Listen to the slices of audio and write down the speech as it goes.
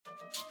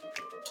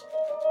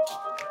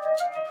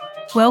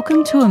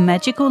Welcome to A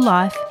Magical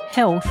Life,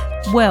 Health,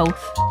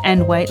 Wealth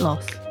and Weight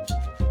Loss.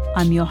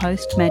 I'm your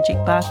host, Magic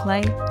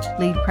Barclay,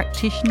 lead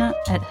practitioner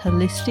at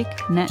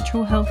Holistic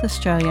Natural Health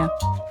Australia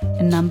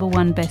and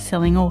 #1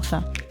 best-selling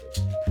author.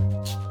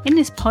 In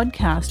this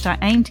podcast, I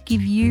aim to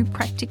give you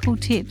practical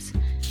tips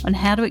on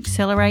how to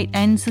accelerate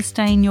and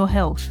sustain your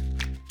health,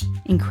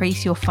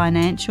 increase your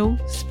financial,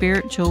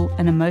 spiritual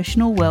and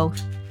emotional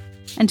wealth,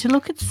 and to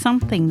look at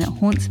something that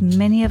haunts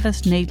many of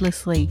us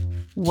needlessly,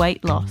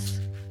 weight loss.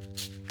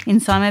 In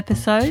some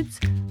episodes,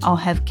 I'll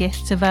have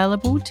guests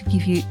available to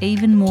give you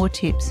even more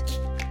tips,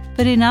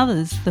 but in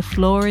others, the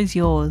floor is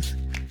yours.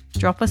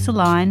 Drop us a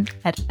line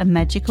at A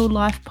Magical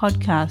Life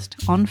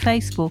Podcast on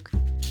Facebook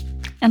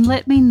and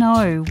let me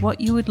know what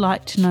you would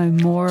like to know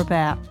more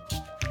about.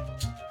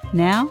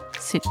 Now,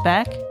 sit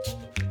back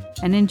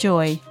and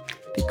enjoy,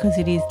 because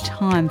it is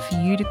time for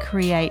you to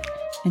create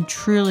and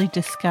truly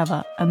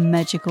discover a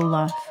magical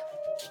life.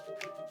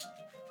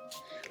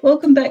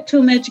 Welcome back to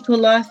A Magical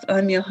Life.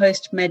 I'm your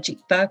host, Magic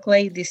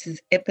Barclay. This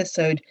is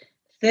episode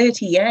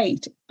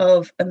 38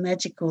 of A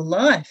Magical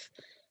Life.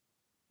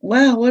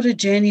 Wow, what a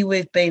journey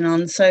we've been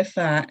on so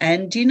far.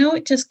 And you know,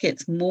 it just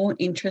gets more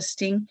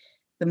interesting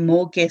the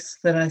more guests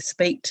that I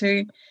speak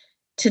to.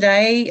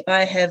 Today,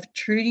 I have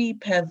Trudi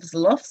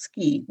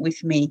Pavlovsky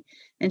with me,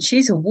 and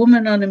she's a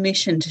woman on a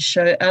mission to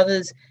show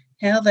others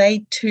how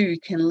they too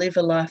can live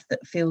a life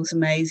that feels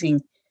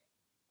amazing.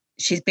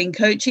 She's been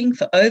coaching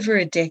for over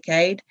a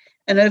decade,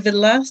 and over the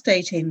last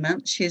 18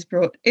 months, she has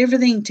brought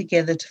everything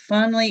together to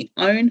finally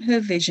own her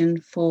vision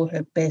for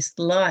her best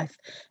life.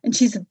 And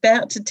she's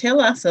about to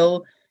tell us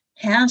all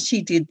how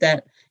she did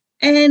that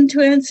and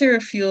to answer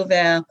a few of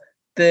our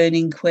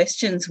burning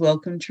questions.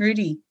 Welcome,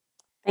 Trudi.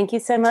 Thank you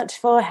so much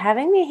for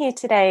having me here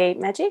today,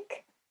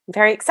 Magic. I'm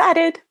very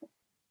excited.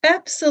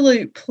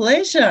 Absolute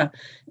pleasure.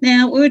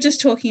 Now, we were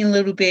just talking a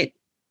little bit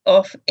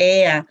off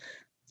air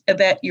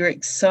about your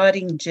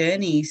exciting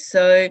journey.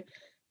 So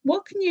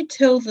what can you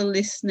tell the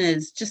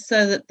listeners just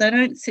so that they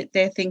don't sit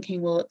there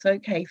thinking, well, it's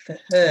okay for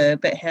her,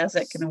 but how's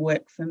that going to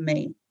work for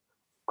me?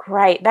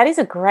 Great. That is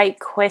a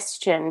great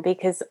question,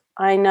 because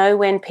I know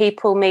when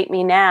people meet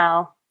me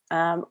now,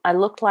 I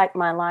look like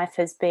my life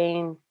has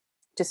been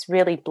just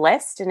really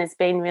blessed and has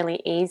been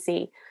really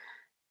easy.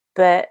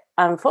 But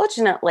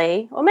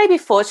unfortunately, or maybe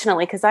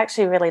fortunately, because I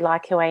actually really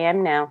like who I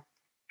am now,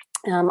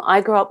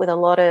 I grew up with a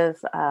lot of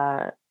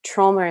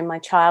trauma in my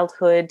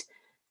childhood,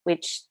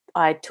 which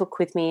I took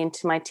with me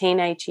into my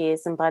teenage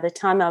years. And by the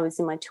time I was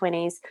in my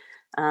 20s,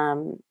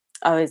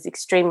 I was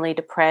extremely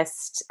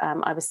depressed.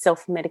 I was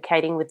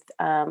self-medicating with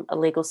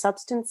illegal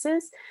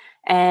substances.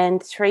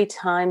 And 3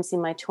 times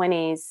in my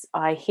 20s,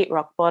 I hit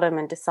rock bottom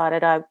and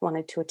decided I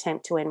wanted to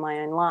attempt to end my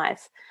own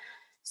life.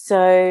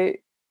 So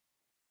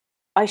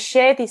I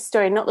share this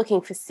story not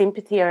looking for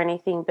sympathy or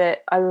anything,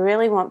 but I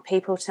really want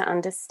people to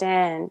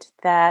understand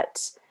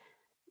that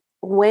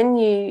when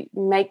you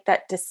make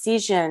that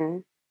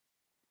decision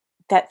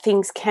that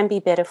things can be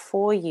better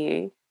for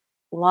you,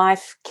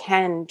 life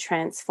can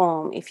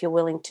transform if you're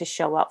willing to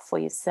show up for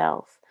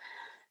yourself.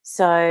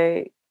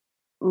 So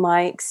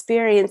my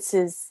experience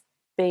has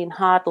been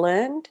hard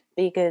learned,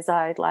 because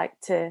I'd like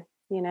to,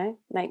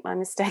 make my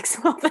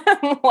mistakes more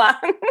than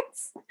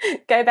once,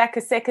 go back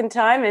a second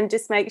time and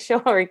just make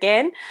sure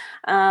again.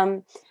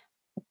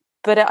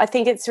 But I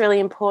think it's really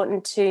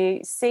important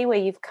to see where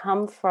you've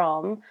come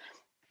from,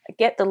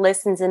 get the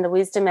lessons and the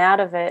wisdom out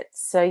of it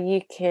so you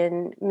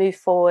can move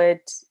forward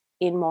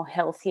in more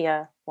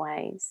healthier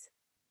ways.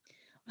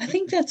 I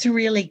think that's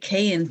really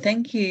key, and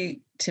thank you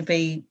to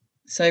be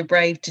so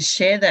brave to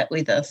share that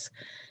with us,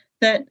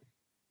 that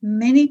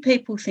many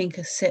people think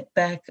a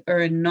setback or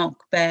a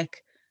knockback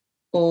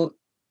or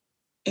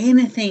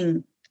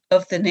anything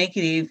of the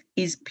negative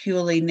is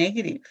purely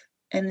negative,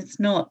 and it's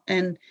not.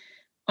 And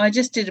I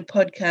just did a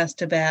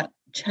podcast about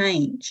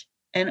change,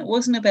 and it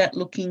wasn't about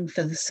looking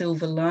for the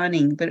silver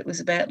lining, but it was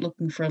about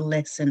looking for a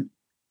lesson.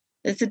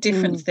 There's a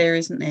difference there,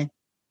 isn't there?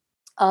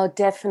 Oh,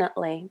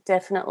 definitely,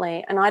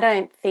 definitely. And I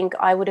don't think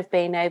I would have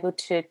been able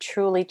to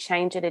truly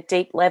change at a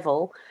deep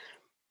level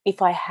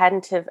if I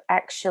hadn't have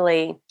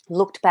actually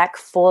looked back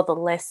for the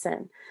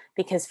lesson,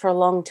 because for a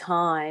long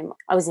time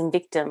I was in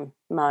victim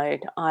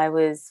mode. I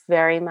was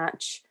very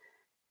much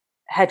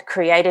had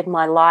created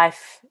my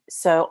life,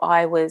 so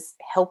I was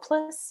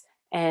helpless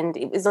and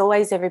it was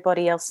always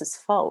everybody else's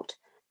fault.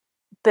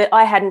 But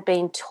I hadn't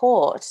been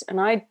taught, and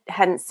I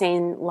hadn't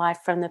seen life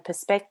from the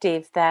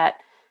perspective that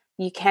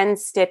you can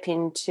step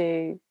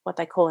into what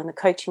they call in the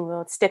coaching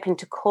world, step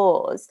into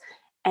cause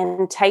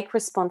and take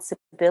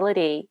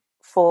responsibility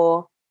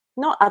for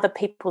not other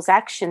people's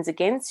actions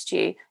against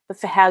you, but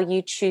for how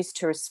you choose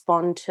to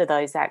respond to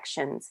those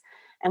actions.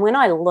 And when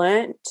I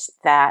learnt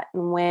that,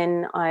 and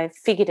when I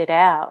figured it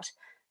out,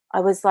 I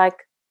was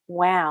like,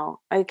 wow,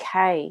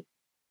 okay,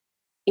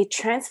 it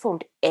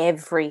transformed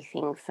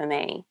everything for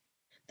me.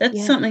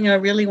 That's something I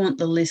really want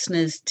the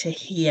listeners to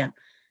hear.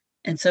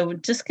 And so we're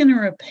just going to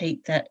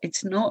repeat that.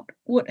 It's not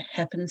what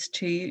happens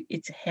to you,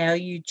 it's how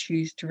you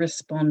choose to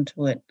respond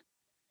to it.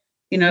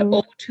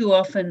 All too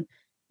often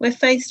we're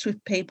faced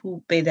with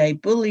people, be they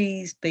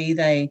bullies, be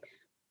they,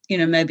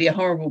 maybe a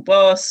horrible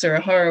boss or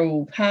a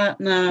horrible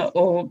partner,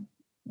 or,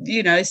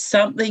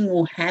 something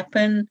will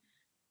happen.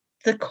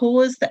 The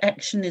cause, the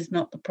action is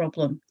not the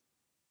problem.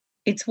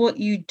 It's what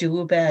you do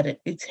about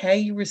it. It's how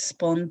you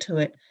respond to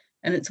it,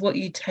 and it's what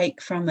you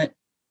take from it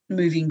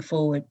moving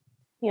forward.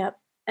 Yep.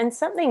 And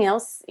something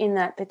else in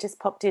that just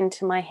popped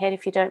into my head,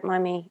 if you don't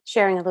mind me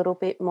sharing a little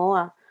bit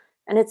more.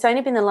 And it's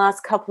only been the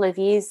last couple of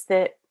years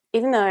that,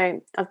 even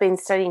though I've been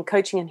studying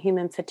coaching and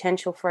human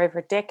potential for over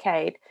a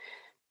decade,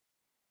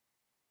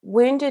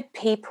 wounded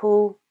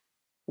people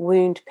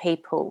wound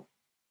people.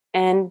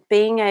 And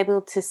being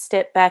able to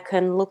step back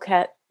and look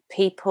at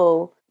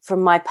people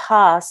from my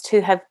past who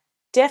have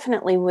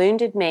definitely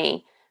wounded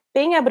me,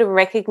 being able to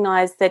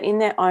recognize that in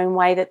their own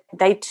way that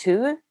they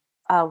too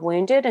are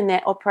wounded and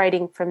they're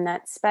operating from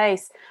that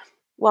space,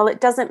 while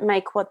it doesn't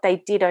make what they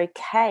did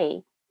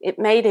okay, it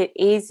made it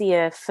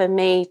easier for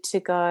me to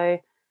go,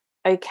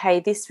 okay,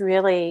 this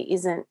really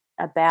isn't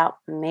about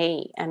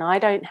me, and I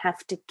don't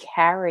have to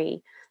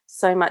carry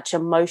so much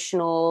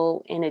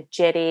emotional,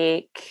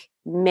 energetic,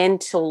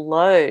 mental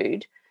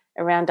load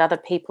around other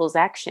people's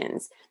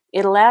actions.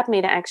 It allowed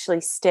me to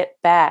actually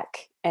step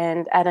back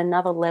and add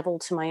another level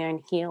to my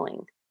own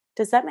healing.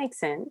 Does that make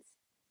sense?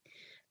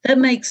 That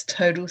makes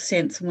total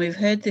sense. And we've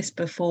heard this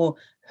before,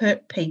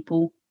 hurt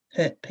people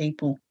hurt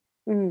people.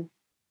 Mm.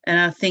 And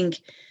I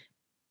think,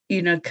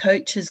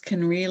 coaches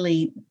can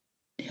really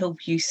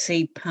help you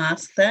see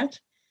past that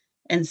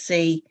and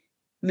see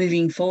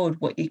moving forward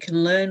what you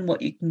can learn,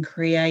 what you can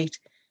create,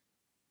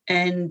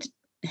 and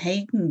how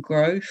you can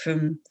grow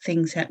from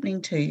things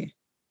happening to you.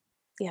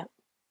 Yeah,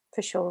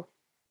 for sure.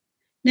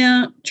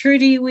 Now,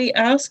 Trudi, we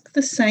ask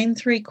the same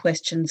 3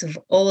 questions of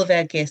all of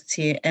our guests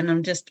here, and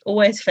I'm just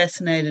always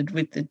fascinated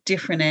with the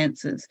different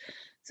answers.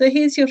 So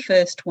here's your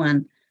first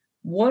one.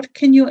 What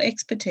can your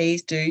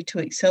expertise do to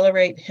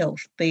accelerate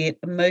health, be it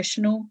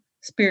emotional,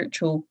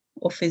 spiritual,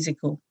 or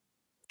physical?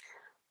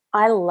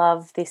 I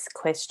love this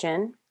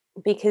question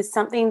because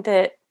something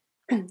that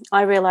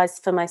I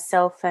realized for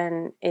myself,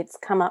 and it's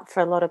come up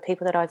for a lot of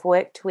people that I've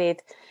worked with,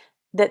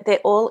 that they're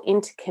all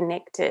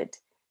interconnected.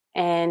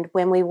 And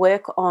when we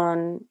work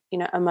on,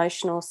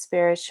 emotional,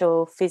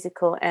 spiritual,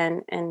 physical,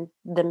 and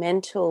the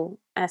mental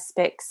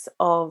aspects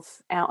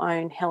of our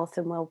own health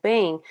and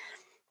well-being,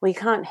 we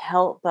can't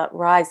help but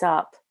rise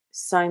up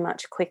so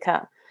much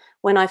quicker.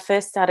 When I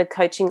first started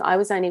coaching, I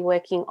was only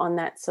working on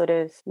that sort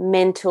of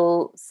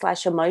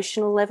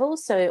mental/emotional level.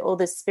 So all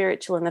the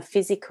spiritual and the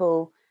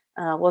physical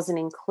wasn't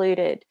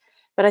included.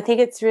 But I think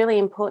it's really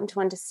important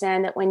to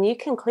understand that when you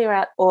can clear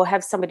out or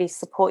have somebody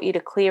support you to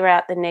clear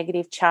out the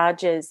negative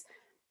charges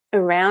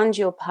around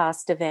your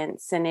past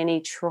events and any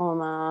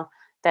trauma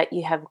that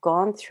you have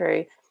gone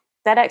through,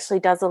 that actually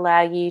does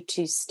allow you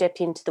to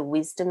step into the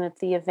wisdom of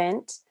the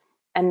event.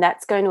 And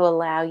that's going to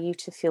allow you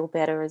to feel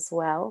better as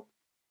well.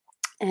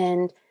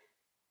 And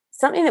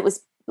something that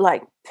was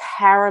like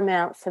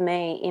paramount for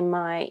me in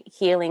my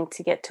healing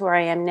to get to where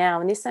I am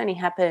now, and this only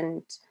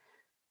happened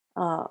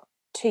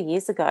 2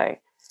 years ago,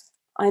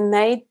 I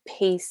made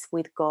peace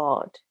with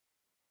God.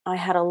 I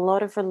had a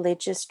lot of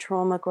religious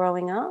trauma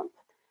growing up,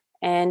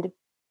 and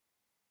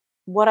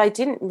what I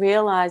didn't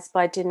realize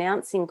by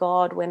denouncing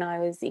God when I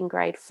was in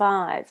grade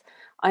 5,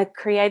 I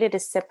created a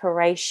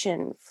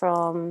separation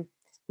from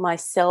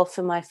myself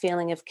and my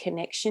feeling of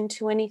connection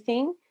to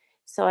anything.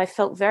 So I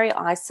felt very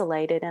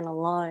isolated and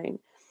alone.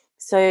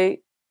 So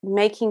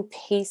making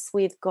peace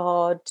with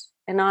God,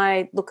 and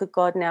I look at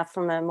God now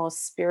from a more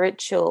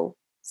spiritual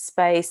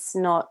space,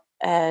 not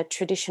a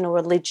traditional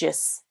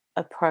religious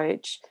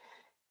approach,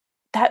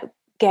 that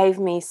gave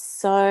me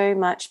so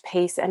much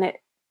peace, and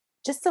it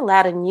just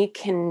allowed a new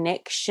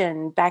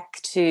connection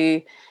back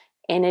to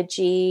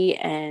energy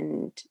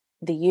and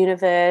the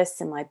universe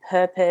and my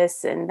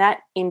purpose. And that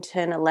in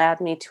turn allowed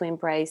me to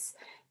embrace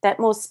that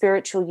more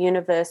spiritual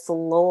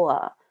universal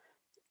law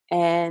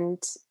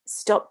and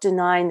stop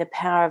denying the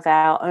power of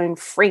our own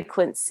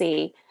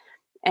frequency.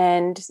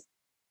 And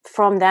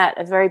from that,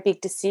 a very big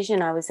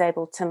decision I was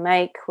able to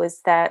make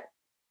was that,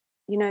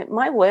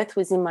 my worth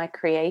was in my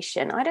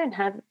creation. I don't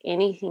have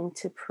anything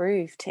to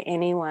prove to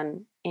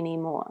anyone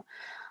anymore.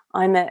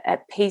 I'm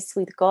at peace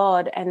with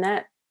God, and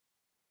that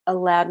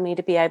allowed me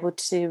to be able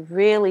to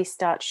really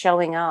start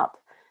showing up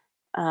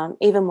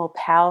even more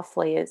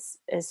powerfully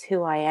as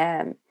who I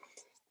am.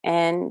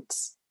 And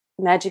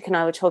Magic and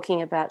I were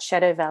talking about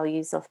shadow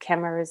values off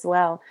camera as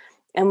well.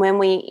 And when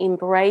we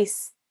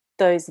embrace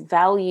those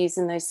values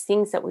and those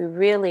things that we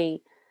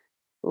really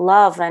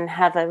love and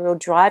have a real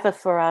driver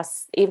for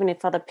us, even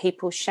if other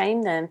people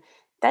shame them,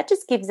 that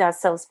just gives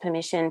ourselves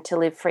permission to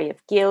live free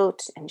of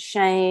guilt and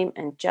shame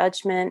and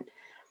judgment.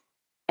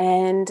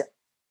 And,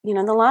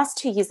 the last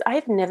 2 years,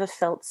 I've never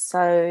felt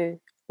so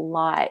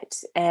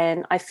light,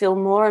 and I feel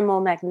more and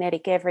more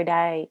magnetic every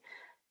day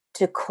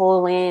to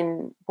call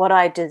in what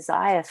I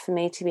desire for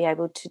me to be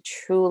able to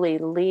truly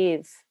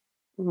live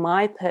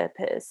my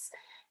purpose.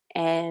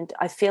 And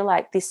I feel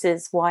like this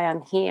is why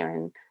I'm here,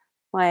 and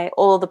why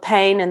all the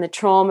pain and the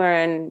trauma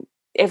and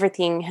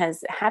everything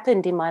has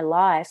happened in my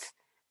life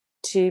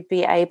to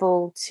be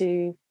able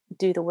to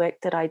do the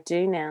work that I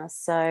do now.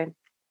 So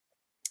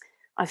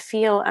I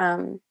feel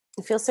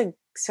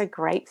so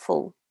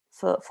grateful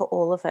for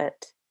all of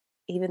it,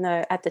 even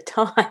though at the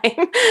time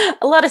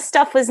a lot of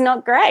stuff was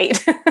not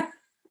great.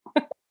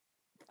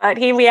 But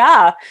here we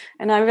are,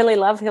 and I really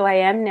love who I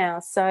am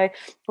now. So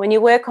when you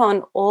work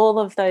on all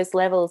of those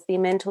levels, the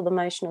mental, the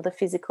emotional, the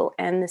physical,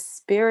 and the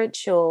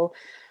spiritual,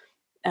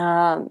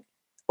 all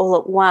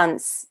at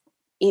once,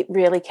 it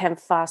really can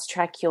fast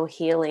track your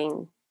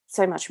healing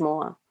so much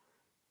more.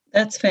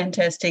 That's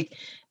fantastic.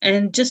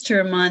 And just to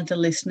remind the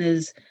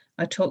listeners,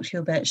 I talked to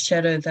you about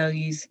shadow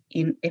values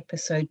in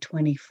episode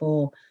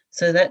 24.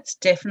 So that's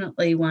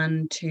definitely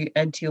one to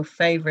add to your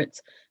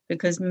favourites,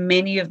 because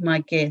many of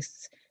my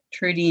guests,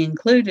 Trudi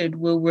included,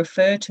 will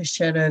refer to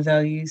shadow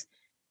values.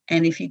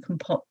 And if you can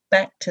pop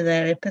back to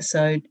that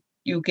episode,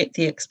 you'll get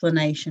the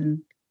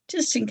explanation,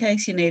 just in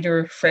case you need a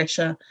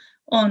refresher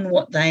on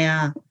what they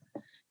are.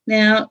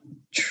 Now,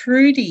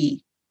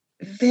 Trudi,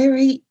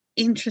 very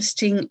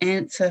interesting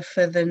answer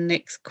for the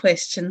next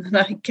question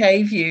that I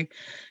gave you.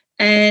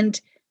 And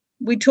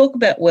we talk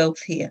about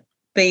wealth here,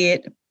 be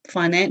it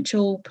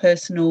financial,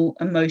 personal,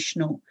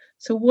 emotional.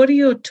 So what are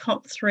your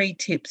top 3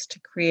 tips to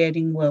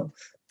creating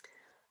wealth?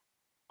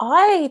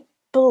 I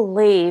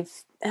believe,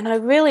 and I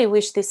really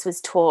wish this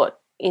was taught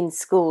in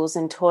schools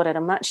and taught at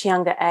a much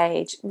younger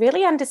age,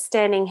 really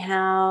understanding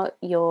how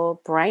your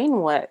brain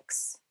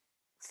works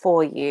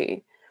for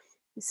you.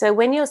 So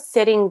when you're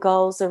setting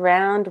goals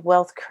around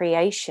wealth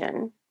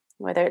creation,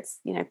 whether it's,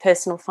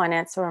 personal,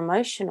 finance, or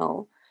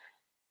emotional,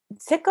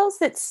 set goals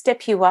that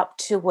step you up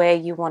to where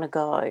you want to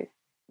go.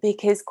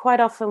 Because quite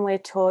often we're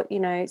taught,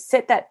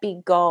 set that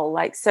big goal.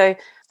 Like, so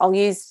I'll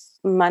use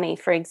money,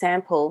 for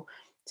example.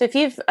 So if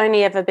you've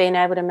only ever been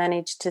able to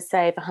manage to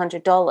save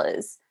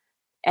 $100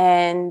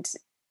 and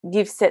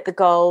you've set the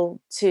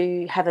goal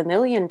to have $1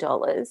 million,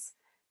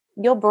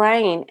 your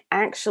brain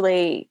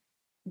actually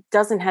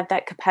doesn't have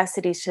that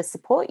capacity to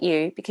support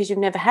you because you've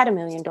never had $1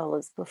 million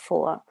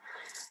before.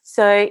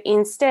 So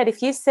instead,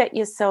 if you set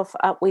yourself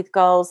up with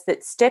goals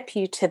that step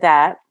you to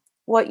that,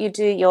 what you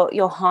do,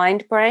 your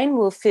hindbrain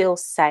will feel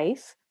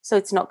safe, so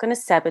it's not going to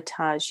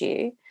sabotage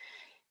you.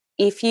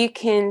 If you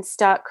can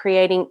start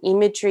creating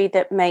imagery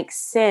that makes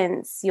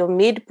sense, your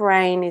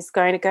midbrain is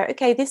going to go,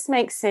 okay, this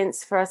makes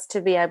sense for us to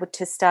be able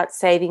to start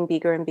saving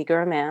bigger and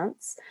bigger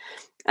amounts.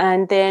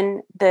 And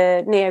then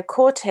the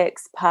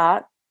neocortex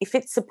part, if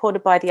it's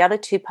supported by the other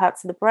 2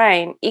 parts of the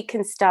brain, it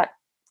can start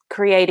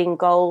creating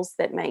goals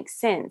that make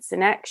sense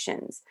and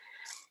actions.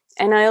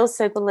 And I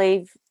also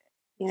believe,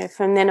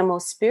 from then a more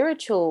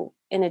spiritual,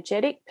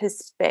 energetic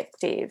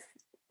perspective,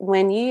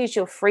 when you use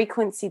your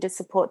frequency to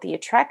support the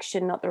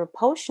attraction, not the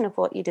repulsion of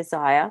what you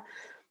desire,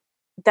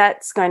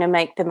 that's going to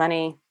make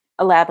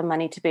allow the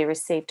money to be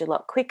received a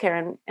lot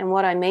quicker. And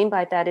what I mean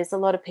by that is a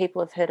lot of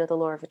people have heard of the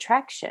law of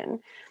attraction.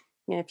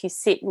 If you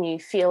sit and you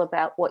feel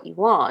about what you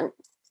want,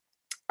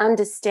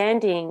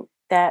 understanding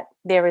that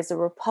there is a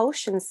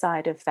repulsion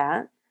side of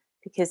that,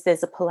 because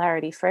there's a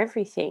polarity for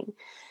everything.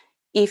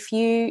 If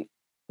you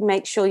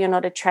make sure you're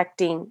not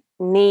attracting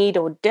need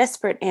or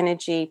desperate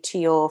energy to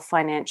your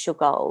financial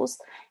goals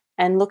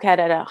and look at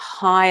a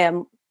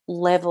higher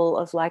level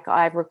of like,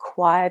 I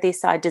require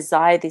this, I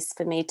desire this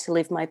for me to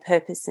live my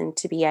purpose and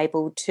to be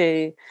able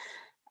to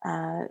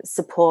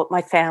support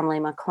my family,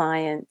 my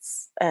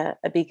clients,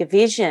 a bigger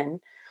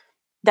vision,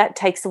 that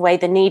takes away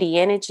the needy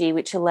energy,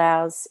 which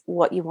allows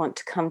what you want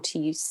to come to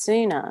you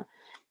sooner.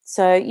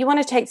 So you want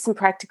to take some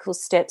practical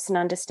steps and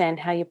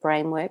understand how your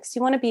brain works.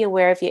 You want to be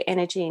aware of your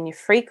energy and your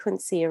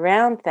frequency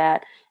around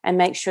that and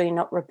make sure you're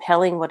not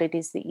repelling what it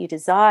is that you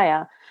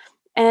desire.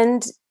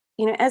 And,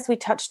 as we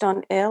touched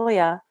on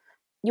earlier,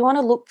 you want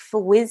to look for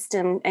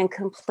wisdom and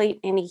complete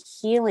any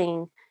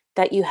healing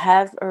that you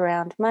have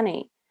around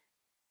money.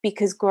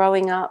 Because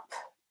growing up,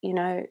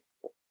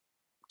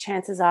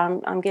 chances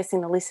are, I'm guessing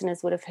the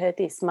listeners would have heard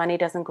this, money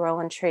doesn't grow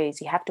on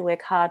trees. You have to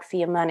work hard for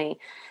your money.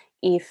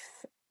 If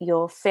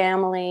your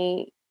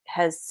family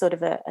has sort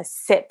of a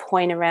set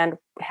point around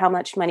how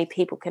much money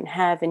people can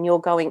have and you're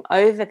going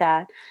over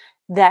that,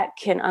 that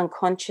can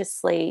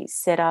unconsciously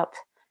set up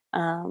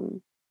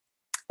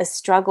a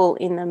struggle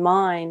in the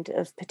mind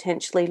of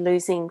potentially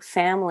losing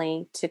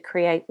family to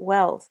create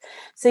wealth.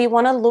 So you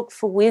want to look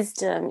for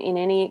wisdom in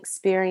any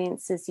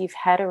experiences you've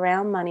had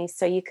around money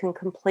so you can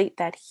complete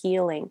that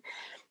healing.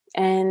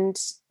 And,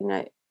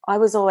 I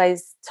was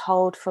always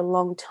told for a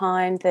long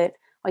time that,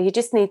 you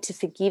just need to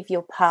forgive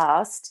your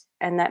past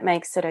and that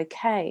makes it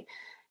okay.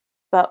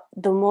 But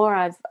the more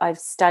I've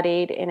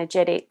studied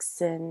energetics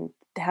and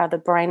how the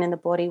brain and the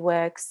body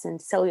works and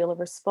cellular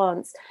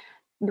response,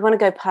 you want to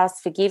go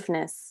past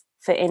forgiveness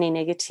for any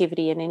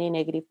negativity and any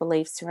negative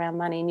beliefs around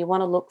money, and you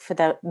want to look for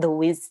the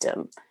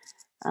wisdom.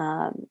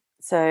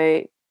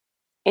 So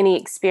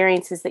any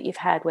experiences that you've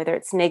had, whether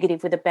it's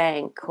negative with a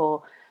bank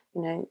or,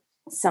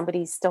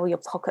 somebody stole your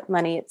pocket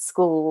money at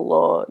school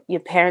or your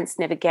parents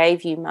never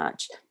gave you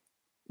much,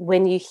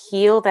 when you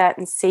heal that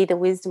and see the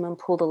wisdom and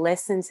pull the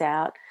lessons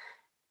out,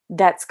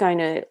 that's going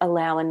to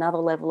allow another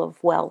level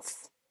of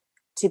wealth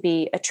to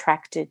be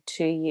attracted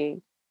to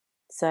you.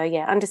 So,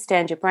 yeah,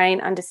 understand your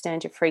brain,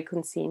 understand your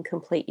frequency, and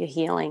complete your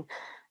healing.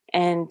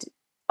 And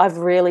I've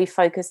really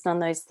focused on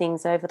those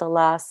things over the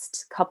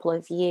last couple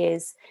of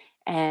years,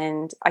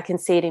 and I can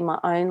see it in my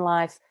own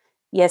life.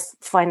 Yes,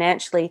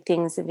 financially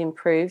things have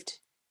improved.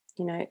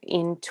 You know,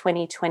 in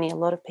 2020, a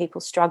lot of people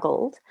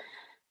struggled,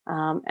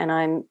 and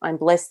I'm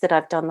blessed that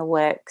I've done the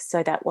work,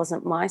 so that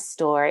wasn't my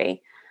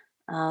story.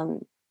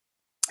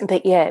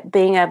 But yeah,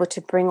 being able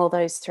to bring all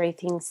those three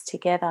things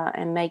together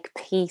and make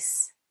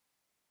peace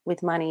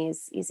with money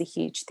is a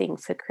huge thing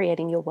for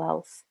creating your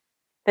wealth.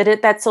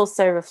 But that's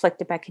also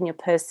reflected back in your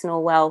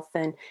personal wealth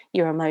and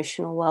your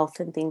emotional wealth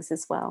and things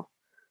as well.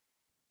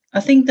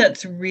 I think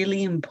that's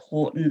really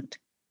important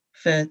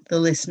for the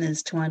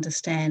listeners to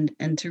understand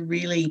and to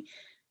really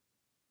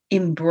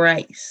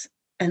embrace.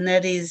 And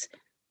that is,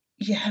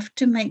 you have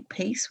to make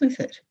peace with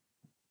it.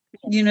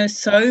 You know,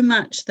 so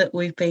much that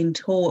we've been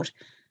taught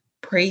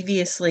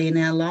previously in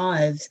our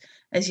lives,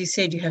 as you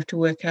said, you have to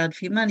work hard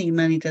for your money.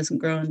 Money doesn't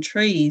grow on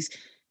trees.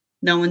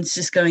 No one's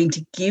just going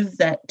to give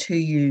that to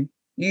you.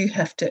 You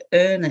have to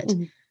earn it.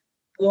 Mm-hmm.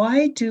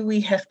 Why do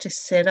we have to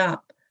set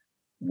up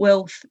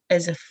wealth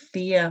as a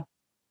fear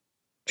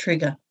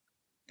trigger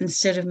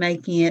instead of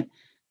making it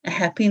a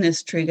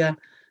happiness trigger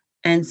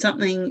and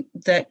something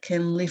that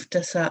can lift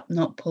us up,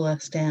 not pull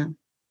us down?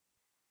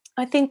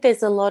 I think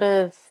there's a lot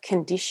of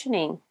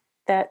conditioning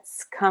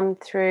that's come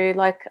through.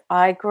 Like,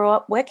 I grew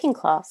up working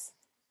class.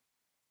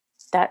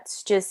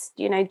 That's just,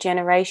 you know,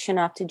 generation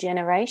after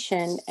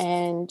generation.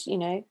 And, you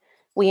know,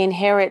 we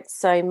inherit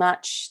so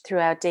much through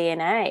our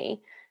DNA.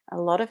 A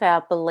lot of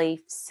our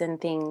beliefs and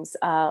things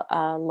are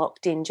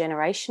locked in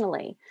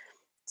generationally.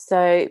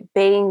 So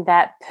being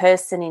that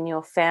person in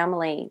your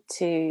family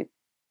to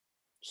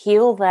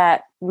heal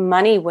that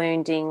money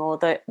wounding or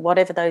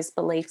whatever those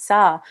beliefs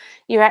are,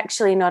 you're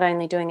actually not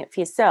only doing it for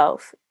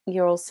yourself,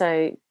 you're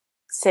also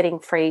setting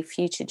free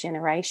future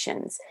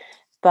generations.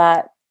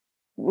 But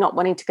not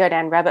wanting to go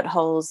down rabbit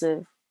holes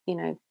of, you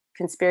know,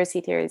 conspiracy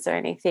theories or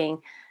anything,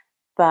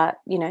 but,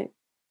 you know,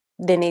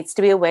 there needs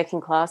to be a working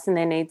class and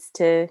there needs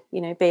to, you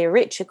know, be a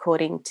rich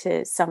according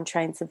to some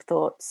trains of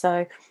thought.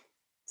 So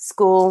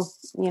school,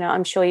 you know,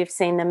 I'm sure you've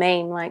seen the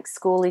meme, like,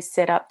 school is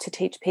set up to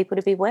teach people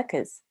to be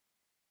workers.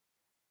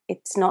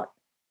 It's not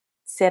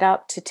set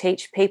up to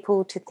teach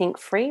people to think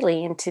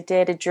freely and to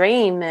dare to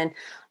dream and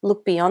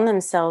look beyond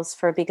themselves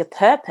for a bigger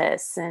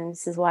purpose. And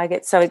this is why I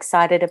get so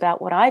excited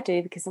about what I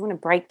do, because I want to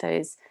break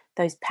those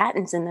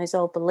patterns and those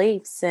old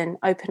beliefs and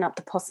open up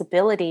the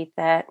possibility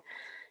that,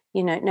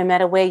 you know, no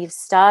matter where you've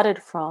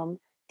started from,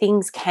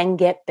 things can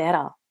get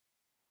better.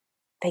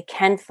 They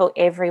can for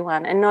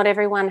everyone, and not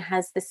everyone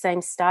has the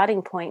same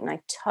starting point, and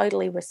I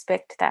totally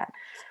respect that.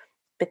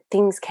 But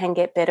things can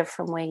get better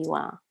from where you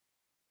are.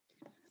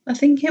 I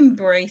think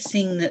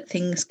embracing that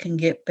things can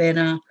get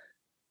better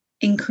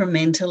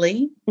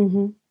incrementally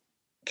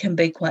can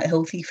be quite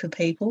healthy for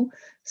people.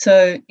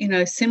 So, you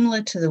know,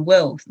 similar to the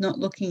wealth, not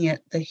looking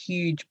at the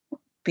huge,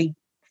 big,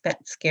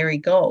 fat, scary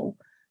goal,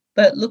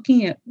 but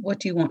looking at what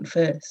do you want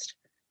first.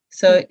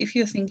 So if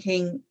you're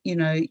thinking, you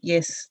know,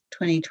 yes,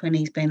 2020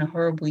 has been a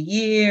horrible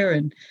year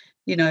and,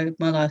 you know,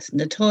 my life's in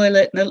the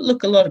toilet. Now,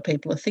 look, a lot of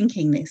people are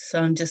thinking this.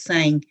 So I'm just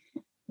saying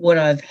what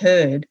I've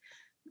heard.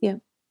 Yeah.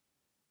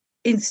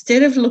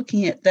 Instead of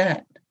looking at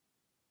that,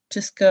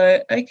 just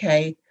go,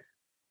 okay,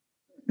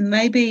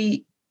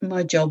 maybe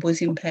my job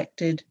was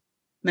impacted.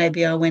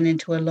 Maybe I went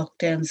into a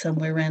lockdown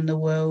somewhere around the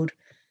world.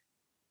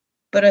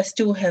 But I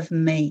still have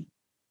me.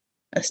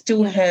 I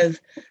still have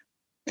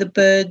the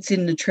birds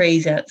in the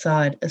trees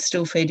outside are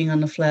still feeding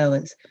on the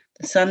flowers.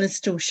 The sun is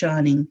still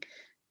shining,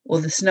 or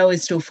the snow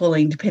is still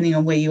falling, depending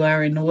on where you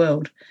are in the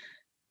world.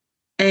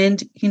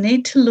 And you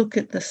need to look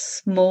at the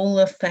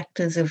smaller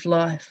factors of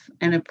life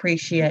and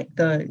appreciate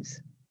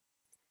those.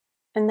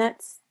 And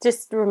that's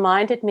just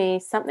reminded me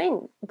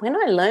something. When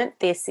I learnt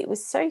this, it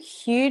was so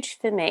huge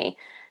for me.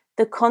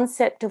 The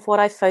concept of what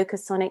I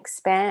focus on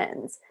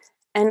expands,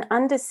 and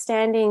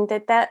understanding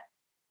that that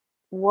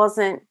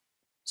wasn't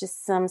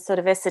just some sort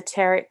of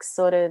esoteric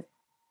sort of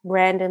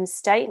random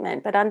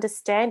statement, but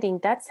understanding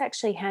that's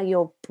actually how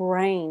your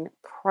brain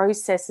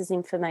processes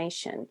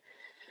information.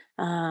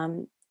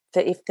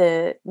 If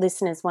the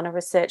listeners want to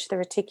research the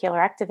reticular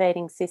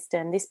activating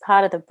system, this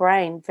part of the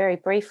brain, very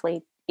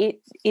briefly,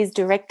 it is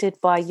directed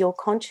by your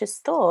conscious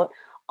thought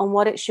on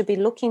what it should be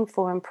looking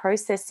for and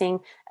processing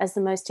as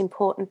the most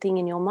important thing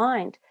in your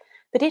mind.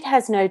 But it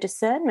has no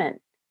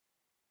discernment.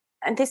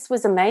 And this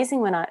was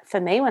amazing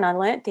for me when I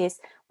learnt this.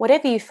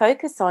 Whatever you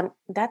focus on,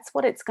 that's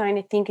what it's going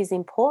to think is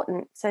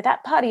important. So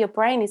that part of your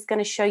brain is going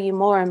to show you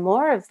more and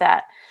more of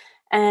that.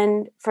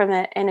 And from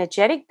an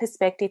energetic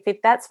perspective,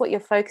 if that's what you're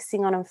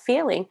focusing on and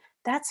feeling,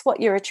 that's what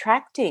you're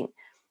attracting.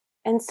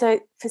 And so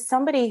for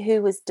somebody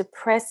who was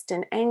depressed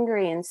and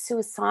angry and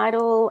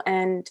suicidal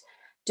and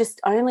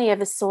just only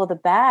ever saw the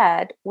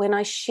bad, when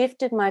I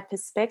shifted my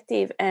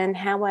perspective and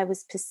how I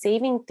was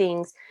perceiving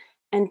things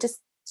and just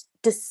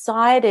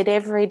decided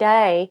every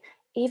day,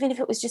 even if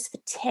it was just for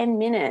 10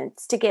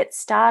 minutes to get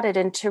started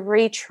and to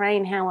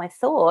retrain how I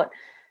thought,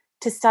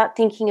 to start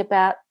thinking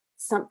about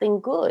something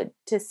good,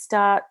 to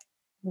start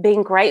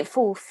being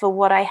grateful for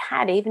what I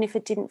had, even if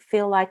it didn't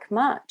feel like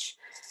much.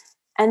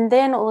 And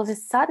then all of a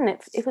sudden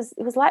it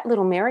was like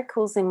little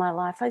miracles in my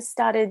life. I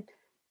started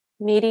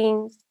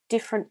meeting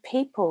different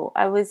people.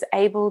 I was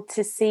able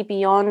to see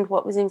beyond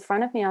what was in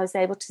front of me. I was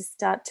able to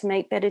start to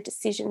make better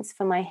decisions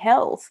for my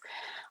health.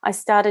 I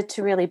started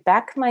to really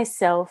back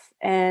myself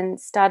and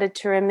started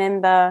to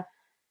remember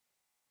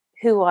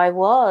who I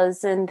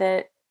was, and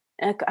that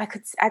I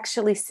could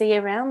actually see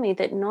around me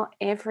that not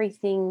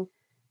everything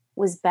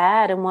was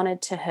bad and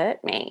wanted to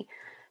hurt me.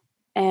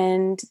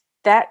 And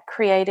that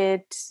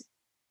created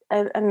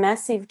a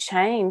massive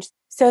change.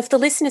 So if the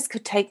listeners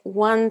could take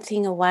one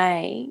thing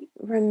away,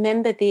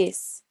 remember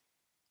this: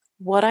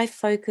 what I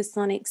focus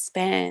on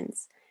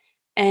expands.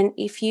 And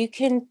if you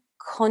can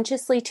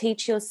consciously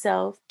teach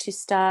yourself to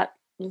start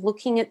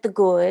looking at the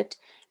good,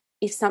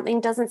 if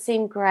something doesn't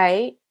seem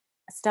great,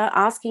 start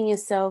asking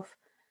yourself,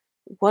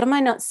 what am I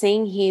not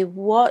seeing here?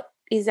 What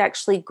is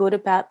actually good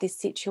about this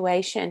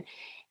situation?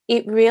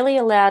 It really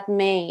allowed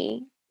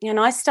me,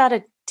 I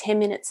started 10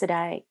 minutes a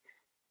day,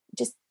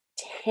 just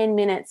 10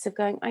 minutes of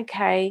going,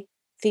 okay,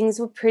 things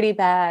were pretty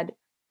bad.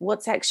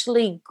 What's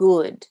actually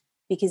good?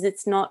 Because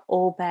it's not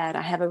all bad.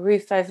 I have a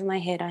roof over my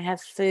head. I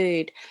have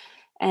food.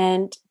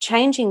 And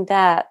changing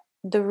that,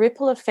 the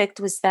ripple effect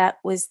was that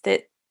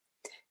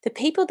the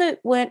people that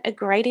weren't a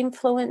great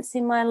influence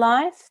in my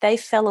life, they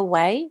fell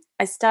away.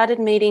 I started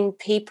meeting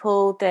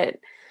people that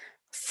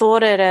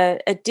thought at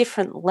a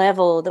different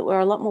level, that were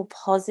a lot more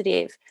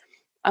positive.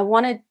 I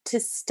wanted to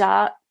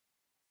start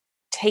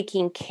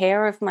taking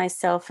care of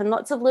myself, and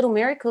lots of little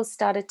miracles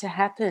started to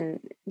happen,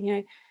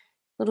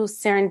 little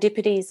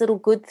serendipities, little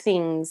good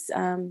things.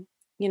 I'd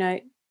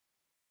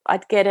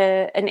get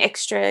an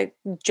extra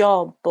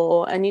job,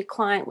 or a new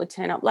client would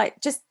turn up.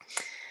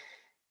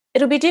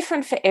 It'll be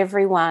different for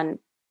everyone.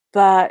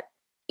 But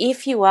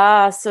if you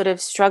are sort of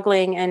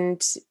struggling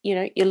and,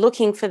 you're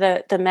looking for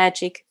the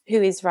magic,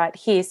 who is right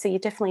here, so you're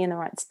definitely in the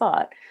right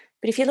spot.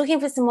 But if you're looking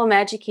for some more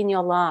magic in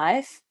your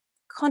life,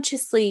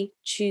 consciously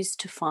choose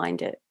to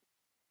find it,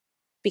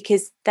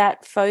 because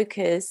that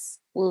focus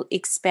will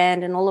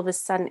expand, and all of a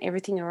sudden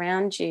everything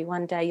around you,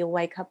 one day you'll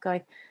wake up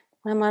going,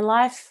 well, my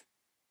life,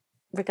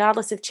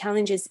 regardless of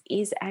challenges,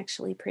 is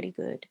actually pretty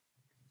good.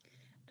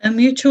 A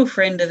mutual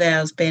friend of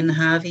ours, Ben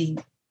Harvey,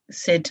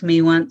 said to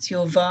me once,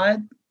 your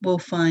vibe will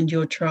find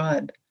your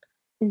tribe.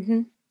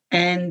 Mm-hmm.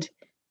 And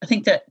I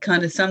think that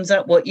kind of sums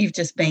up what you've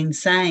just been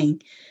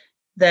saying,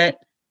 that,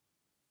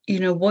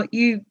 what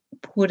you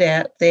put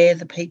out there,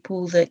 the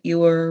people that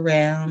you are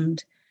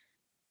around,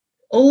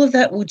 all of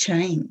that will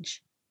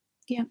change.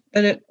 Yeah.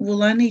 But it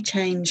will only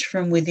change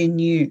from within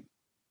you.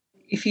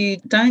 If you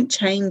don't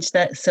change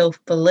that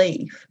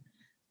self-belief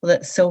or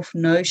that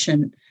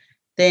self-notion,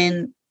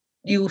 then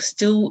you'll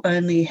still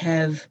only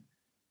have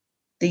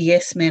the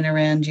yes men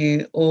around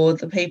you, or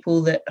the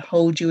people that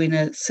hold you in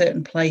a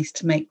certain place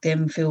to make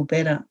them feel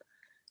better.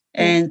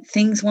 And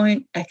things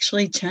won't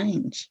actually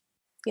change.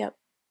 Yep.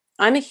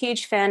 I'm a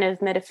huge fan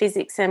of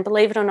metaphysics, and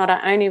believe it or not,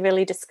 I only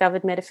really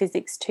discovered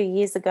metaphysics 2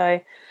 years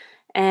ago.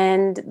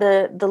 And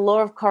the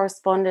law of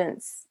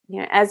correspondence,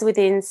 as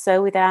within,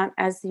 so without,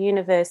 as the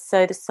universe,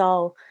 so the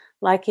soul.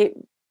 It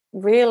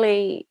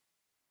really,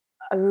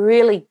 I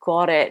really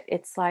got it.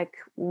 It's like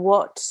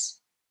what's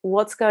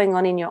going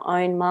on in your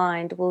own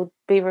mind will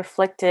be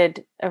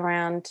reflected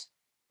around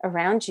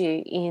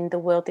you in the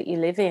world that you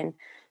live in.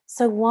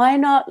 So why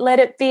not let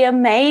it be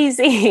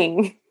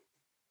amazing?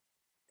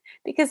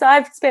 Because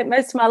I've spent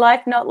most of my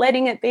life not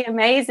letting it be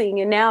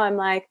amazing, and now I'm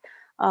like,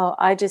 oh,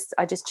 I just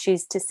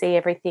choose to see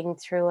everything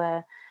through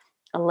a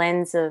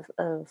lens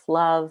of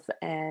love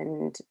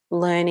and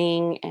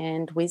learning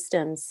and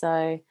wisdom.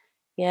 So,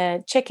 yeah,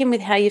 check in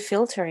with how you're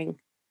filtering.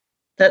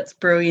 That's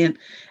brilliant.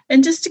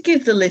 And just to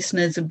give the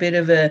listeners a bit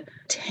of a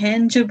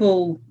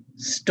tangible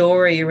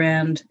story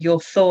around your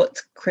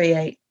thoughts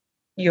create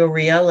your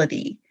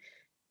reality,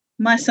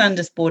 my son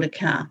just bought a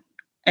car,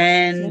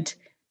 and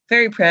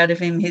very proud of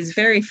him. His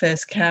very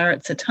first car,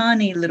 it's a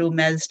tiny little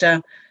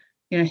Mazda,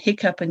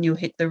 hiccup and you'll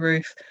hit the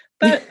roof.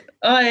 But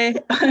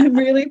I'm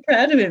really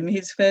proud of him,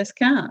 his first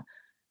car.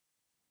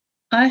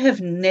 I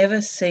have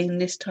never seen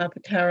this type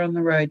of car on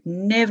the road,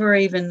 never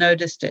even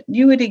noticed it,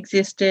 knew it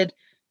existed,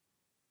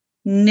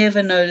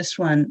 never noticed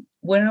one.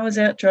 When I was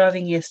out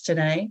driving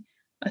yesterday,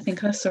 I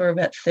think I saw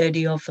about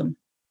 30 of them.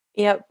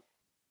 Yep.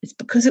 It's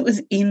because it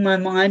was in my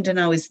mind and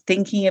I was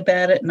thinking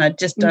about it, and I'd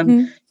just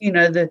done,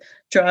 the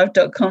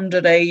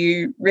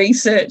drive.com.au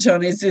research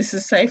on, is this a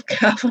safe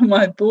car for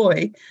my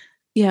boy?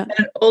 Yeah.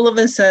 And all of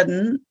a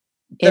sudden,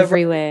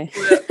 everywhere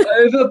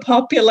were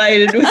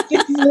overpopulated with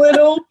this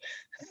little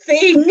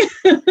thing.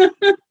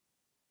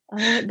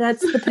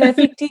 That's the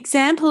perfect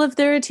example of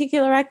the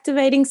reticular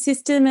activating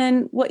system,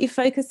 and what you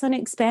focus on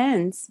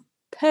expands.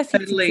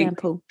 Perfect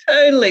example.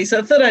 Totally. So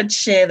I thought I'd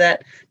share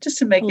that just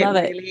to make it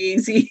really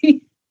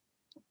easy.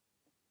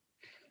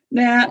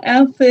 Now,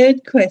 our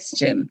third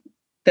question.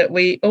 that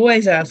we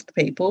always ask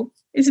people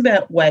is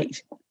about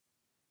weight.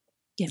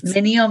 Yes.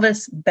 Many of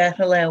us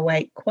battle our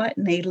weight quite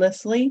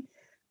needlessly.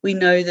 We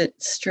know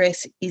that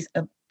stress is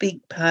a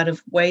big part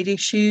of weight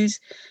issues,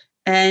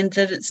 and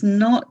that it's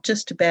not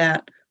just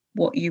about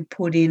what you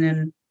put in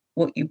and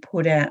what you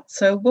put out.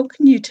 So what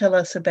can you tell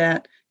us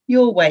about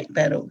your weight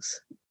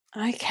battles?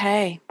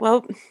 Okay.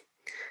 Well,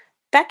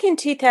 back in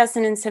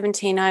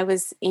 2017, I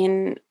was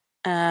in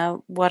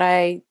what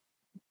I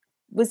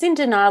was in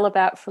denial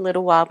about for a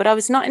little while, but I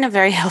was not in a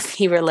very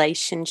healthy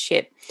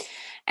relationship.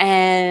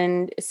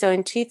 And so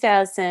in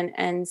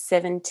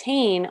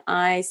 2017,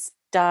 I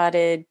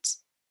started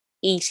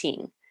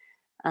eating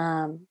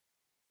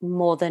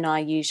more than I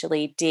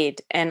usually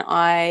did. And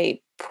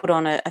I put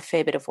on a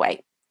fair bit of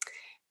weight.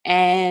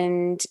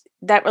 And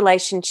that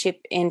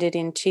relationship ended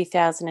in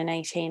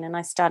 2018. And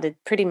I started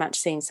pretty much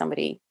seeing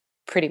somebody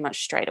pretty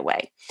much straight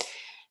away.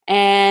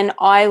 And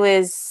I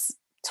was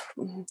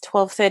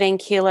 12, 13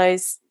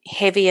 kilos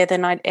heavier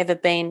than I'd ever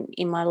been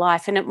in my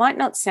life. And it might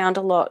not sound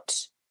a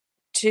lot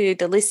to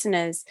the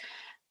listeners,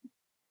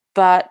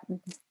 but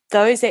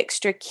those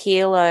extra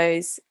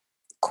kilos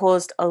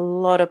caused a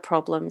lot of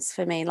problems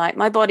for me. Like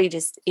my body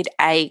it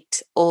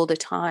ached all the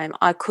time.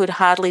 I could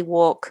hardly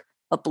walk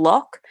a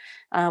block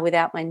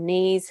without my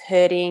knees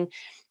hurting.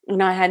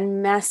 And I had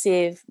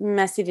massive,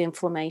 massive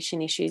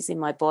inflammation issues in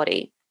my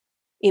body.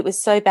 It was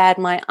so bad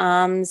my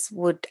arms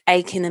would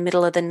ache in the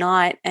middle of the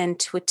night, and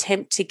to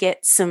attempt to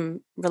get some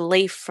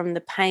relief from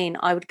the pain,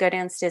 I would go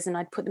downstairs and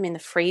I'd put them in the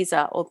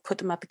freezer or put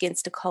them up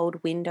against a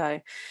cold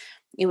window.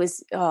 It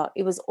was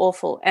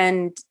awful.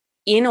 And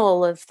in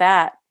all of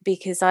that,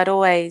 because I'd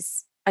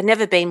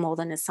never been more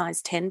than a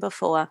size 10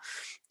 before,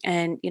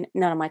 and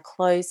none of my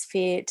clothes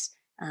fit.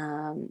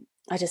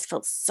 I just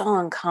felt so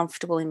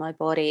uncomfortable in my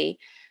body.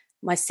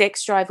 My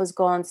sex drive was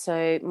gone,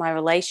 so my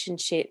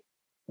relationship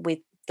with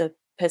the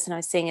person I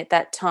was seeing at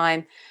that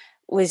time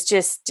was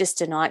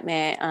just a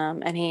nightmare.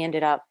 And he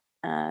ended up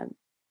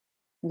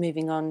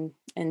moving on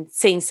and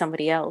seeing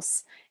somebody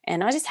else.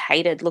 And I just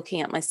hated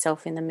looking at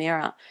myself in the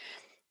mirror.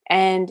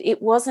 And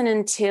it wasn't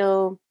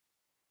until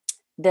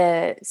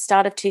the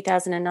start of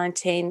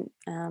 2019,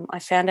 I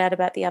found out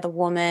about the other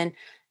woman.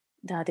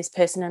 This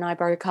person and I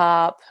broke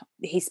up.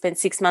 He spent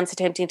 6 months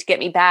attempting to get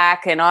me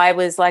back, and I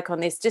was like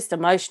on this just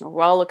emotional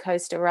roller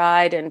coaster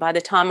ride. And by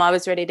the time I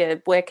was ready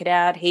to work it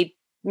out, he'd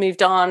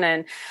moved on,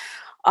 and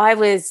I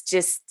was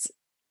just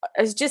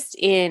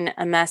in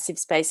a massive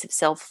space of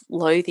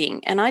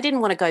self-loathing, and I didn't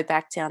want to go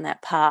back down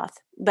that path.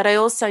 But I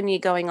also knew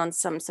going on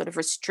some sort of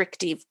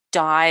restrictive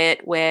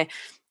diet where,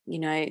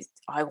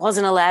 I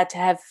wasn't allowed to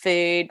have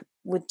food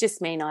would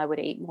just mean I would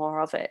eat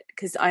more of it,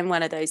 because I'm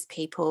one of those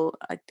people,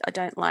 I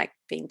don't like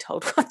being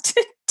told what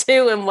to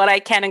do and what I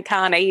can and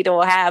can't eat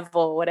or have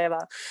or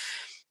whatever.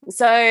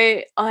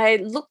 So I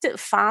looked at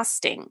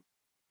fasting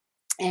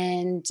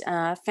and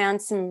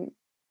found some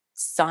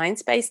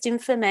science-based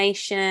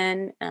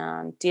information,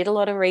 did a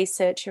lot of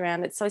research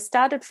around it. So I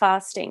started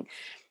fasting,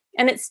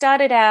 and it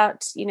started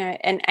out,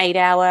 an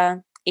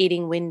 8-hour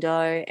eating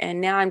window, and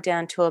now I'm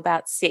down to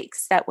about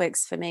 6. That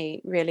works for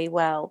me really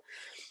well.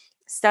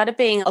 Started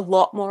being a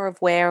lot more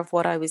aware of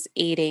what I was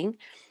eating.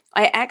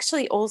 I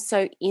actually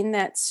also in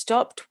that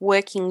stopped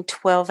working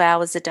 12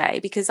 hours a day,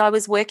 because I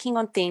was working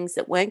on things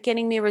that weren't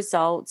getting me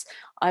results.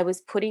 I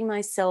was putting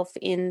myself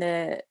in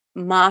the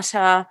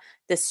martyr,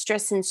 the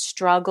stress and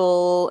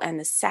struggle and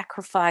the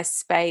sacrifice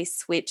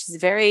space, which is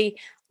very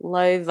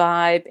low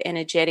vibe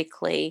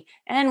energetically,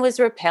 and was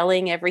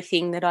repelling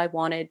everything that I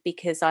wanted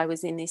because I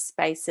was in this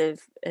space of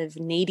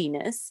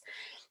neediness.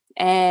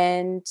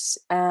 And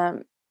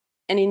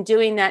in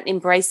doing that,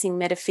 embracing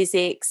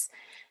metaphysics,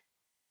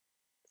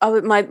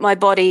 my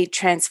body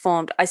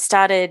transformed. I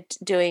started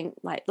doing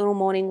like little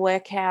morning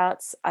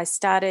workouts. I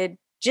started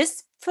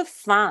just for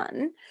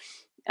fun.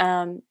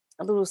 A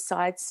little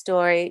side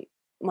story.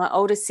 My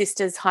older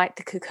sisters hike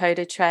the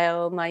Kokoda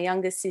Trail. My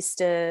younger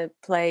sister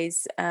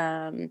plays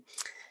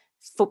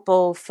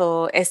football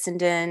for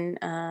Essendon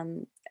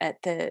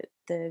at the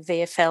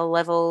VFL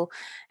level.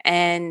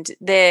 And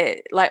they're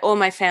like, all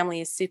my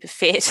family is super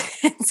fit.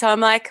 And so I'm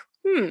like,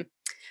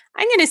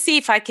 I'm going to see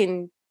if I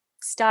can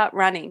start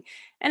running.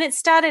 And it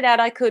started out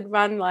I could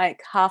run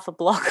like half a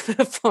block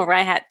before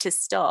I had to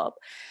stop.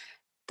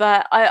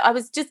 But I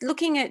was just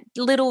looking at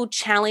little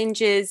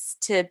challenges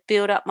to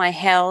build up my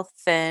health,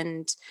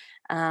 and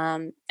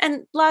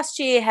last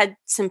year had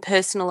some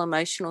personal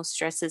emotional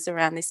stresses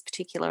around this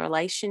particular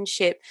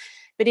relationship.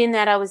 But in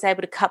that I was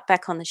able to cut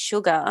back on the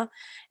sugar.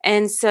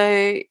 And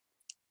so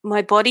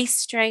my body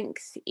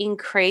strength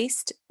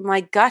increased,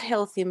 my gut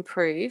health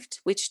improved,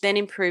 which then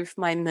improved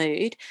my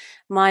mood.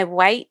 My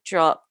weight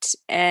dropped,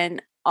 and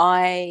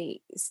I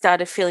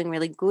started feeling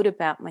really good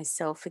about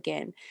myself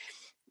again.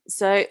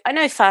 So I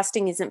know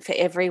fasting isn't for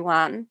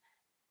everyone,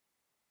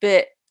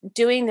 but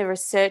doing the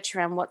research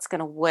around what's going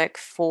to work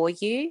for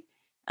you,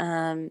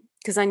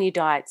 because I knew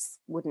diets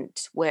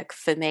wouldn't work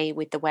for me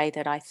with the way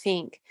that I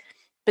think.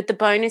 But the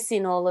bonus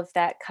in all of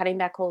that, cutting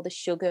back all the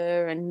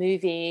sugar and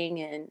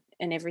moving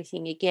and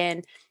everything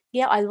again,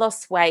 yeah, I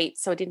lost weight,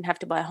 so I didn't have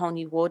to buy a whole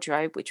new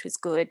wardrobe, which was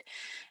good.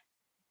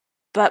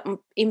 But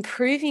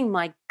improving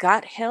my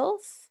gut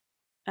health,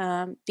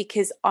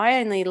 because I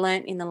only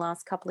learnt in the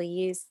last couple of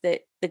years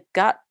that the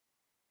gut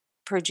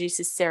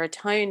produces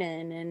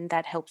serotonin and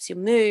that helps your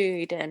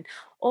mood, and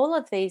all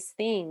of these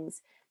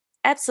things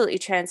absolutely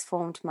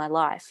transformed my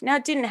life. Now,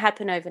 it didn't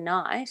happen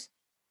overnight,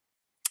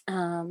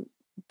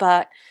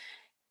 but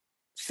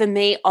for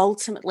me,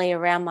 ultimately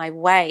around my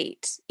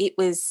weight, it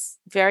was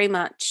very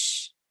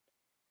much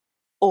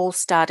all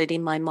started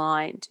in my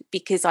mind,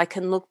 because I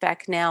can look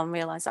back now and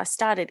realize I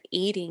started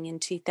eating in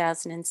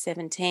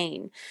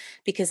 2017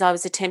 because I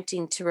was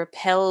attempting to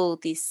repel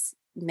this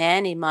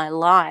man in my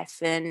life,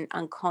 and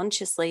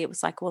unconsciously it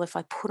was like, well, if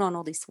I put on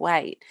all this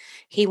weight,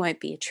 he won't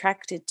be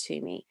attracted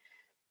to me.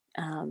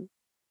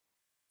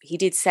 He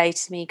did say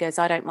to me, he goes,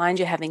 I don't mind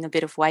you having a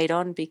bit of weight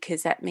on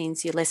because that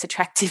means you're less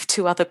attractive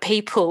to other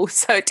people.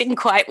 So it didn't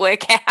quite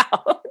work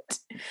out.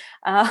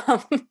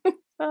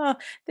 The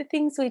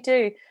things we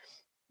do.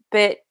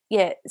 But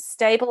yeah,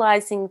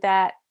 stabilizing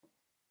that,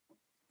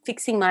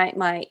 fixing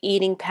my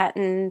eating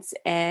patterns,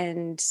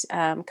 and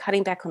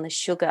cutting back on the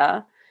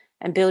sugar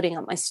and building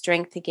up my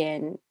strength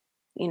again,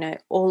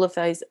 all of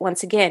those,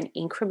 once again,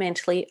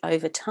 incrementally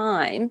over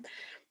time,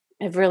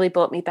 have really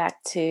brought me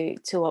back to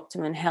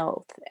optimum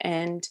health.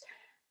 And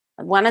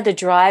one of the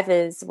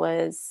drivers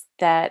was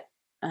that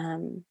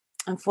I'm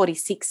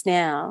 46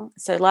 now.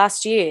 So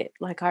last year,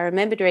 I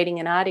remembered reading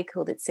an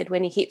article that said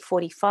when you hit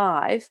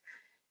 45,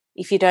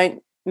 if you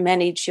don't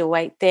manage your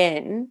weight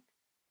then,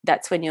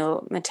 that's when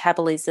your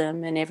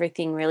metabolism and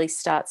everything really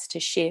starts to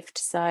shift.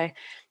 So I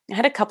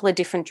had a couple of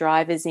different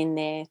drivers in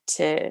there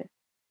to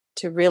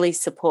really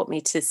support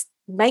me to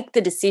make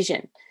the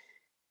decision.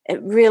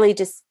 It really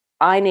just,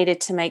 I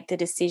needed to make the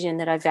decision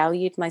that I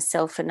valued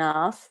myself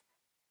enough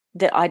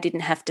that I didn't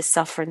have to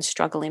suffer and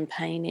struggle in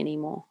pain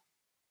anymore.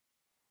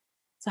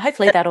 So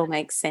hopefully that all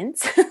makes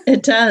sense.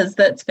 It does.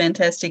 That's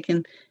fantastic.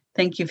 And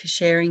thank you for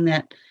sharing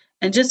that.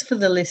 And just for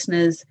the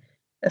listeners,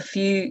 a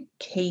few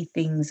key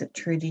things that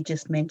Trudi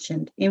just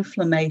mentioned: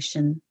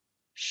 inflammation,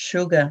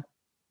 sugar.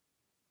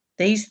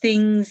 These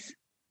things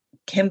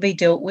can be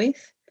dealt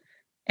with,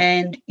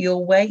 and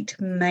your weight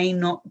may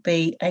not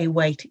be a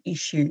weight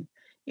issue.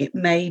 It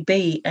may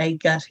be a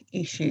gut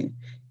issue.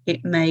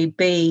 It may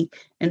be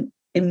an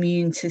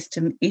immune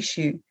system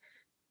issue.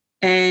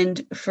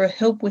 And for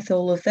help with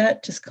all of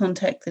that, just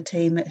contact the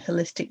team at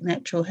Holistic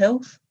Natural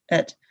Health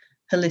at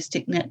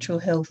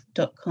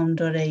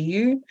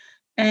holisticnaturalhealth.com.au,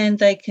 and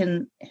they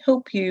can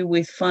help you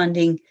with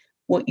finding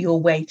what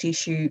your weight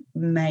issue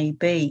may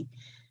be.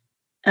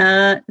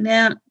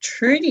 Now,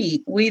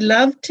 Trudi, we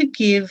love to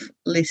give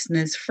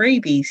listeners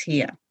freebies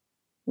here.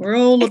 We're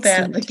all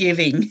about the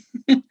giving.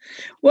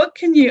 What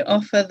can you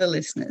offer the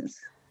listeners?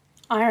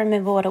 I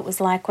remember what it was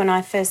like when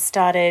I first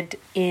started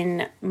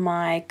in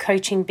my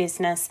coaching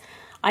business.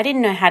 I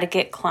didn't know how to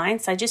get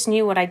clients. I just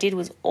knew what I did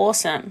was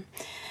awesome.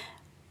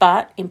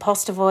 But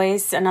imposter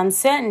voice and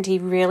uncertainty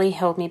really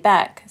held me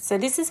back. So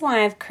this is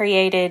why I've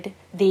created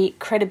the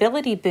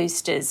credibility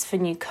boosters for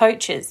new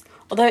coaches.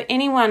 Although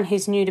anyone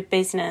who's new to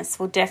business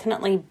will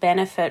definitely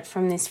benefit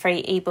from this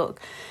free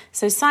ebook.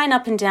 So sign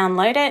up and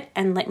download it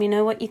and let me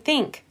know what you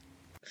think.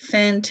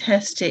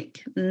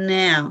 Fantastic.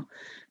 Now,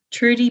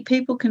 Trudi,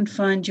 people can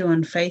find you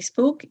on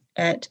Facebook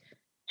at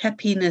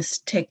Happiness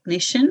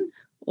Technician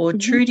or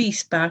Trudi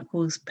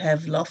Sparkles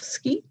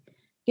Pavlovsky.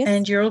 Yes.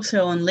 And you're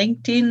also on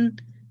LinkedIn,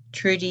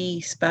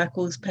 Trudi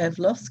Sparkles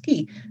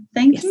Pavlovsky.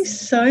 Thank you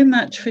so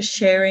much for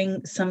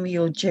sharing some of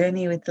your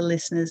journey with the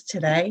listeners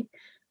today.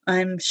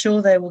 I'm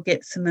sure they will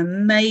get some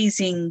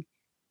amazing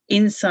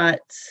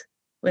insights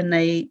when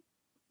they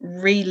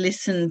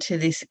re-listen to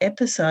this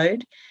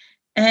episode.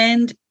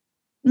 And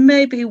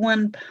maybe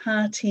one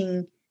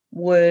parting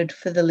word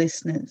for the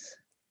listeners.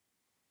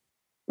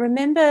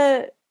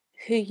 Remember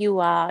who you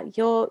are.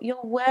 Your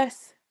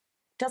worth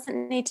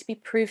doesn't need to be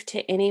proved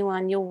to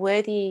anyone. You're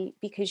worthy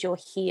because you're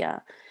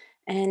here,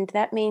 and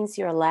that means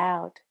you're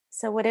allowed.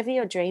 So whatever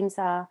your dreams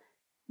are,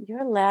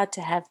 you're allowed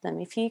to have them.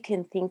 If you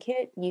can think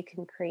it, you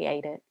can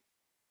create it.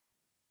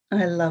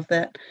 I love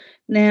that.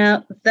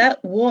 Now,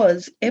 that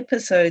was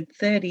episode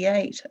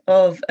 38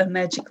 of A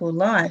Magical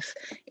Life.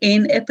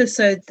 In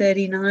episode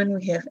 39,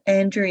 we have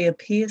Andrea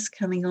Pierce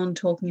coming on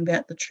talking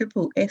about the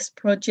Triple S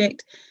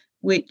project,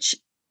 which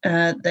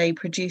they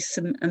produce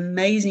some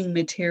amazing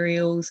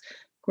materials,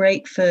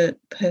 great for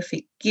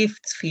perfect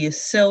gifts for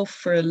yourself,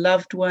 for a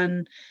loved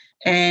one,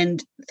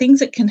 and things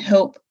that can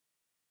help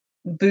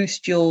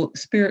boost your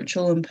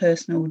spiritual and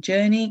personal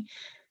journey.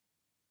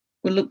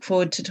 We'll look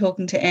forward to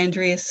talking to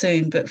Andrea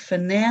soon. But for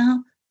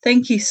now,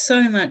 thank you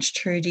so much,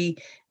 Trudi.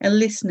 And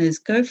listeners,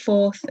 go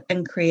forth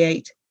and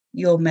create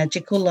your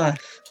magical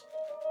life.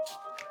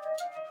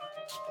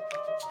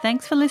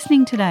 Thanks for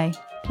listening today.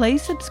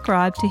 Please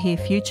subscribe to hear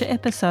future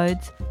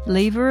episodes,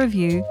 leave a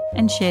review,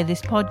 and share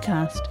this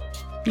podcast.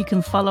 You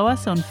can follow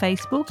us on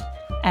Facebook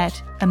at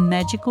A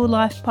Magical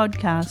Life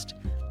Podcast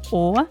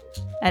or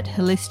at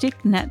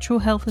Holistic Natural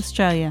Health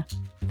Australia.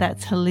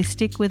 That's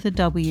holistic with a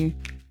W.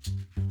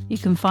 You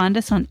can find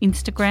us on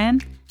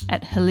Instagram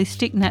at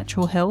Holistic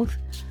Natural Health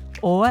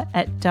or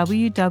at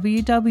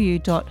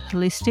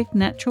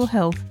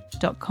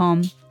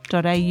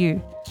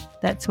www.holisticnaturalhealth.com.au.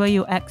 That's where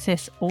you'll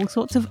access all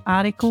sorts of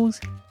articles,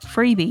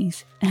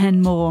 freebies,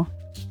 and more.